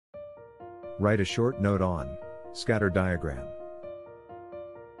Write a short note on scatter diagram.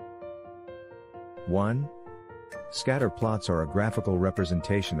 1. Scatter plots are a graphical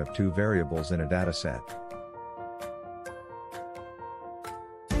representation of two variables in a dataset.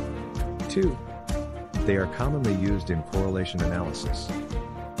 2. They are commonly used in correlation analysis.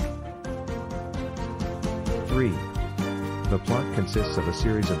 3. The plot consists of a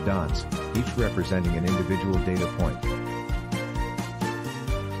series of dots, each representing an individual data point.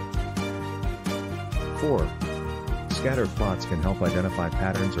 4. Scatter plots can help identify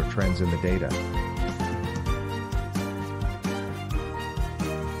patterns or trends in the data.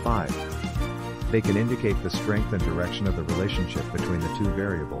 5. They can indicate the strength and direction of the relationship between the two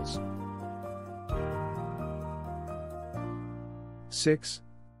variables. 6.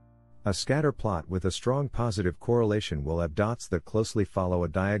 A scatter plot with a strong positive correlation will have dots that closely follow a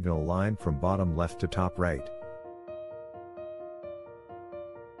diagonal line from bottom left to top right.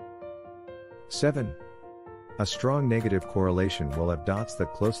 7. A strong negative correlation will have dots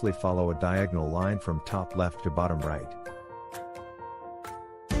that closely follow a diagonal line from top left to bottom right.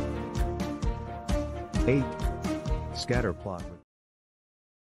 8. Scatter plot with